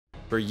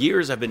For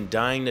years I've been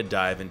dying to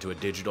dive into a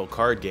digital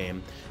card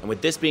game, and with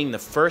this being the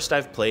first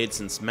I've played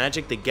since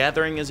Magic the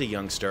Gathering as a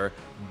youngster,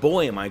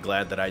 boy am I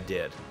glad that I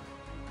did.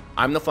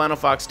 I'm the Flannel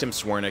Fox Tim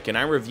Swernick, and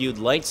I reviewed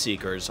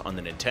Lightseekers on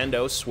the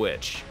Nintendo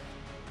Switch.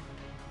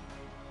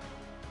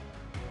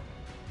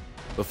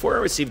 Before I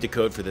received a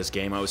code for this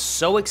game, I was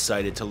so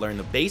excited to learn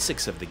the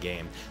basics of the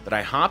game that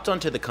I hopped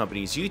onto the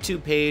company's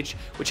YouTube page,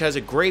 which has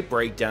a great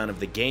breakdown of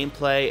the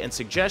gameplay and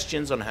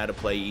suggestions on how to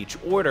play each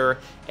order,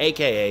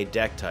 aka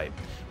deck type,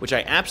 which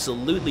I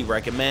absolutely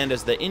recommend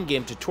as the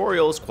in-game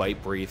tutorial is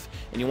quite brief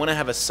and you want to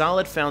have a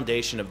solid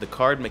foundation of the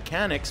card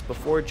mechanics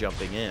before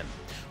jumping in.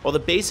 While the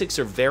basics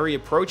are very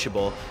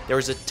approachable, there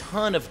is a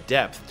ton of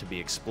depth to be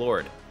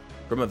explored.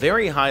 From a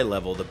very high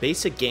level, the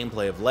basic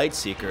gameplay of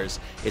Lightseekers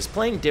is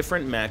playing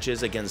different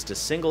matches against a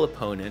single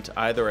opponent,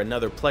 either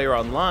another player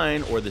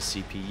online or the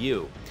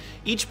CPU.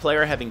 Each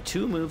player having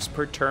 2 moves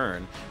per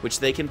turn, which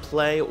they can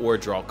play or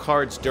draw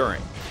cards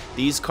during.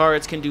 These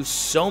cards can do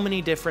so many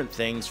different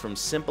things, from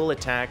simple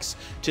attacks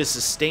to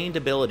sustained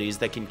abilities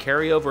that can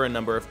carry over a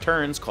number of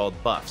turns called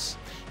buffs,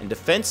 and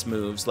defense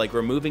moves like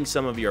removing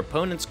some of your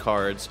opponent's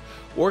cards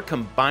or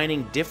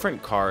combining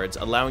different cards,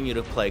 allowing you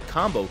to play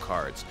combo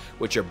cards,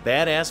 which are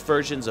badass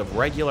versions of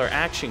regular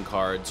action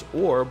cards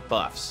or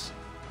buffs.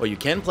 While you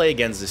can play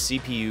against the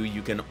CPU,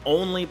 you can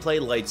only play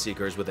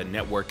Lightseekers with a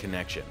network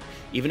connection,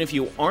 even if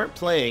you aren't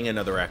playing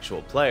another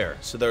actual player,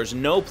 so there's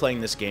no playing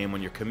this game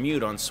on your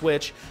commute on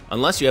Switch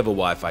unless you have a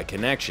Wi-Fi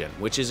connection,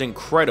 which is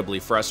incredibly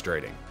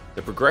frustrating.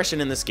 The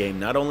progression in this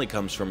game not only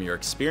comes from your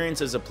experience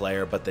as a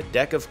player, but the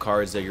deck of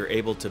cards that you're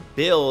able to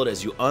build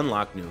as you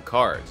unlock new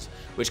cards,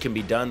 which can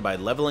be done by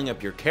leveling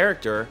up your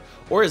character,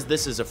 or as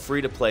this is a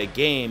free-to-play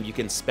game, you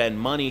can spend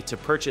money to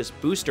purchase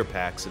booster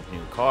packs of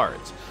new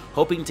cards,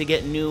 hoping to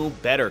get new,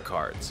 better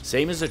cards.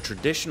 Same as a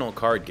traditional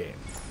card game.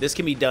 This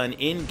can be done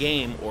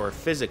in-game or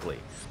physically,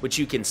 which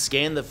you can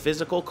scan the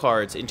physical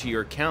cards into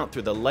your account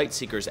through the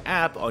Lightseekers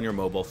app on your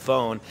mobile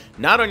phone,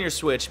 not on your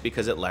Switch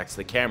because it lacks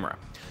the camera.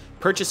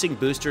 Purchasing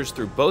boosters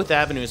through both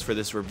avenues for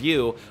this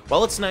review,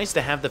 while it's nice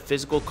to have the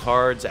physical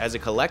cards as a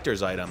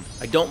collector's item,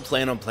 I don't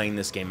plan on playing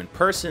this game in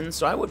person,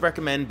 so I would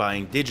recommend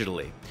buying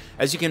digitally,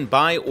 as you can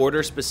buy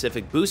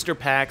order-specific booster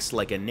packs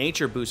like a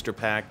nature booster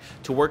pack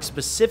to work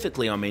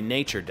specifically on my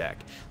nature deck.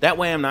 That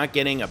way I'm not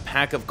getting a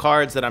pack of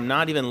cards that I'm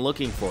not even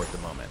looking for at the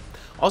moment.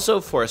 Also,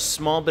 for a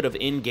small bit of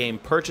in-game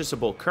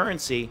purchasable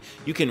currency,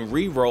 you can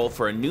re-roll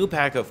for a new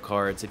pack of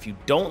cards if you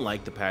don't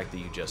like the pack that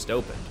you just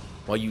opened.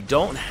 While you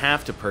don't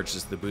have to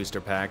purchase the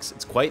booster packs,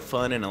 it's quite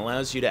fun and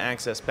allows you to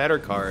access better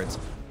cards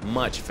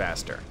much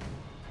faster.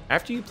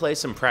 After you play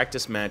some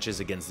practice matches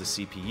against the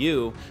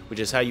CPU, which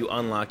is how you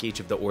unlock each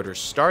of the order's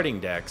starting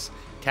decks,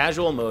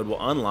 casual mode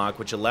will unlock,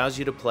 which allows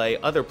you to play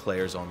other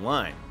players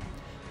online.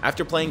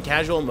 After playing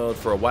casual mode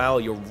for a while,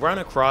 you'll run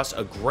across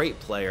a great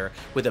player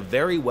with a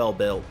very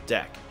well-built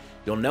deck.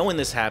 You'll know when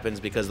this happens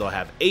because they'll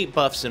have 8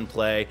 buffs in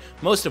play,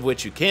 most of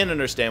which you can't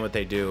understand what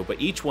they do, but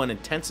each one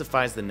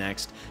intensifies the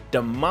next,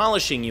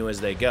 demolishing you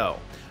as they go.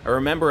 I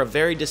remember a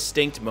very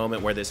distinct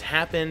moment where this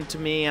happened to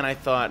me and I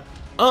thought,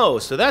 oh,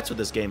 so that's what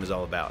this game is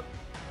all about.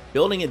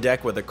 Building a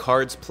deck where the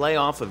cards play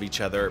off of each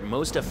other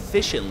most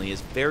efficiently is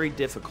very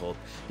difficult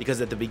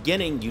because at the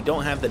beginning you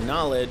don't have the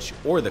knowledge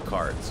or the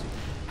cards.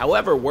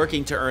 However,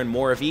 working to earn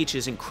more of each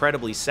is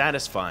incredibly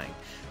satisfying.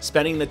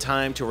 Spending the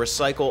time to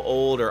recycle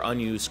old or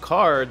unused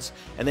cards,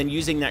 and then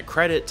using that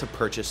credit to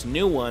purchase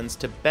new ones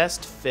to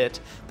best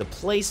fit the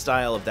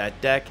playstyle of that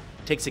deck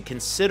takes a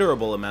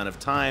considerable amount of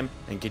time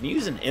and can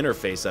use an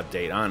interface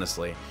update,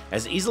 honestly,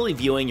 as easily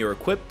viewing your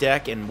equipped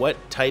deck and what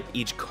type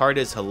each card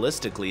is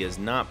holistically is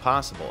not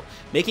possible,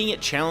 making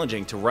it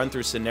challenging to run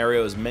through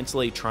scenarios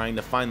mentally trying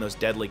to find those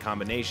deadly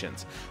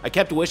combinations. I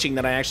kept wishing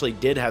that I actually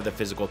did have the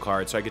physical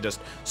cards so I could just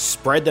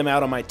spread them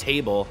out on my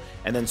table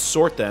and then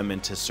sort them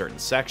into certain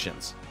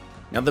sections.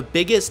 Now, the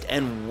biggest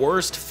and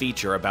worst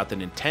feature about the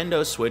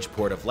Nintendo Switch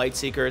port of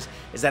Lightseekers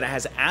is that it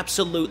has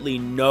absolutely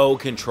no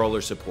controller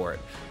support.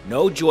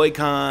 No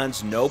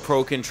Joy-Cons, no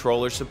Pro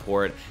Controller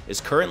support is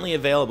currently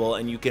available,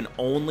 and you can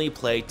only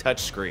play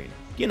touchscreen.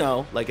 You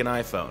know, like an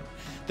iPhone.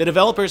 The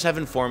developers have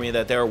informed me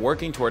that they are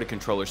working toward a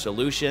controller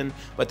solution,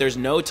 but there's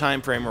no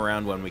time frame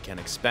around when we can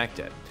expect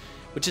it.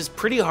 Which is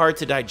pretty hard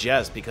to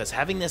digest because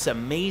having this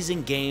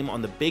amazing game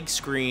on the big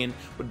screen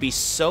would be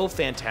so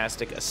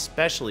fantastic,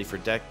 especially for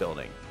deck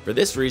building. For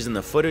this reason,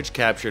 the footage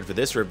captured for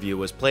this review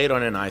was played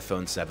on an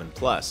iPhone 7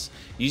 Plus.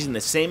 Using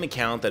the same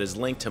account that is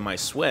linked to my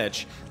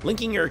Switch,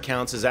 linking your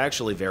accounts is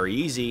actually very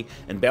easy,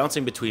 and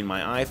bouncing between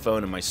my iPhone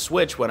and my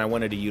Switch when I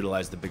wanted to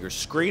utilize the bigger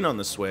screen on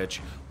the Switch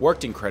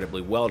worked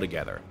incredibly well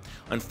together.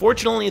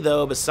 Unfortunately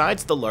though,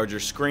 besides the larger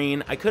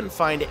screen, I couldn't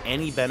find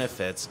any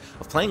benefits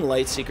of playing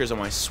Lightseekers on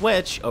my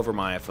Switch over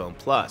my iPhone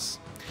Plus.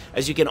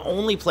 As you can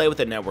only play with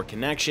a network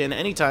connection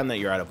anytime that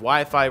you're out of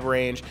Wi-Fi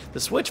range, the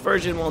Switch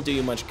version won't do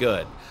you much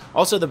good.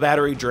 Also, the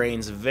battery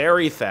drains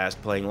very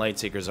fast playing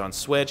Lightseekers on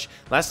Switch,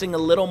 lasting a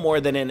little more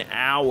than an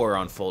hour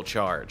on full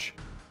charge.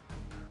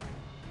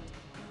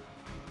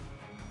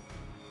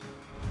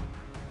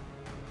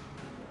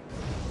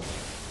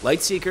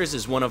 Lightseekers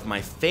is one of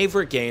my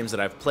favorite games that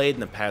I've played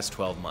in the past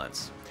 12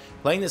 months.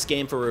 Playing this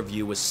game for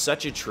review was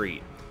such a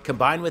treat.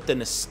 Combined with the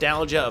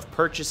nostalgia of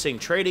purchasing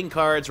trading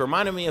cards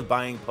reminded me of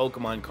buying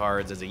Pokemon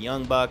cards as a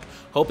young buck,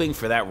 hoping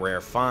for that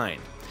rare find.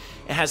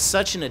 It has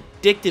such an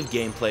addictive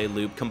gameplay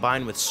loop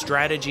combined with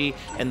strategy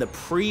and the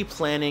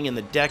pre-planning and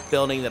the deck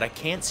building that I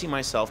can't see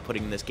myself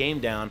putting this game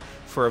down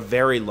for a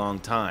very long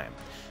time.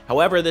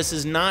 However, this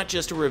is not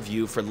just a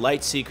review for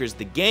Lightseekers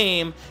the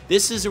game,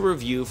 this is a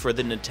review for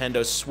the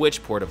Nintendo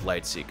Switch port of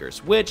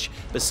Lightseekers, which,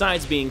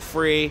 besides being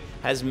free,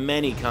 has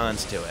many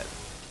cons to it.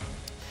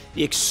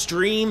 The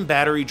extreme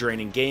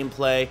battery-draining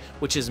gameplay,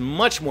 which is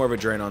much more of a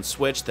drain on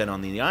Switch than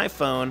on the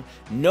iPhone,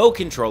 no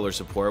controller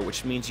support,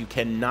 which means you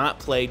cannot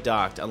play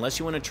docked unless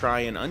you want to try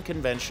an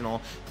unconventional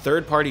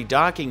third-party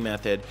docking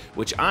method,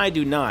 which I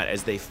do not,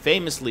 as they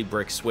famously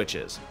brick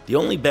Switches. The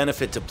only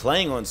benefit to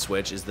playing on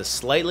Switch is the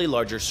slightly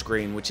larger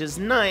screen, which is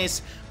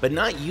nice, but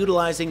not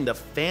utilizing the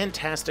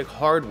fantastic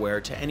hardware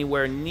to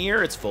anywhere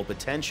near its full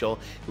potential,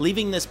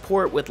 leaving this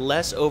port with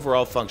less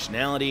overall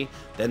functionality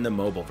than the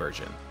mobile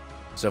version.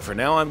 So for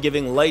now, I'm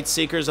giving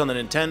Lightseekers on the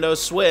Nintendo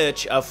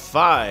Switch a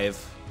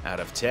 5 out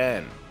of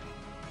 10.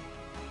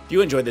 If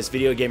you enjoyed this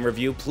video game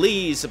review,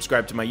 please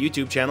subscribe to my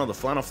YouTube channel, The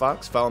Flannel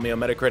Fox. Follow me on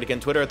Metacritic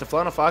and Twitter at The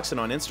Flannel Fox and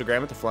on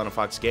Instagram at The Flannel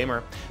Fox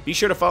Gamer. Be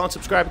sure to follow and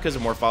subscribe because the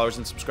more followers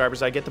and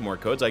subscribers I get, the more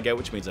codes I get,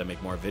 which means I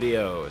make more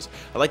videos.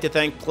 I'd like to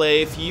thank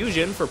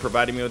PlayFusion for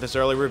providing me with this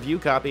early review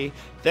copy.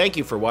 Thank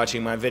you for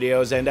watching my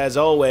videos, and as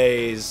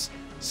always,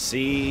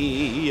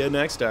 see you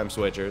next time,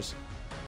 Switchers.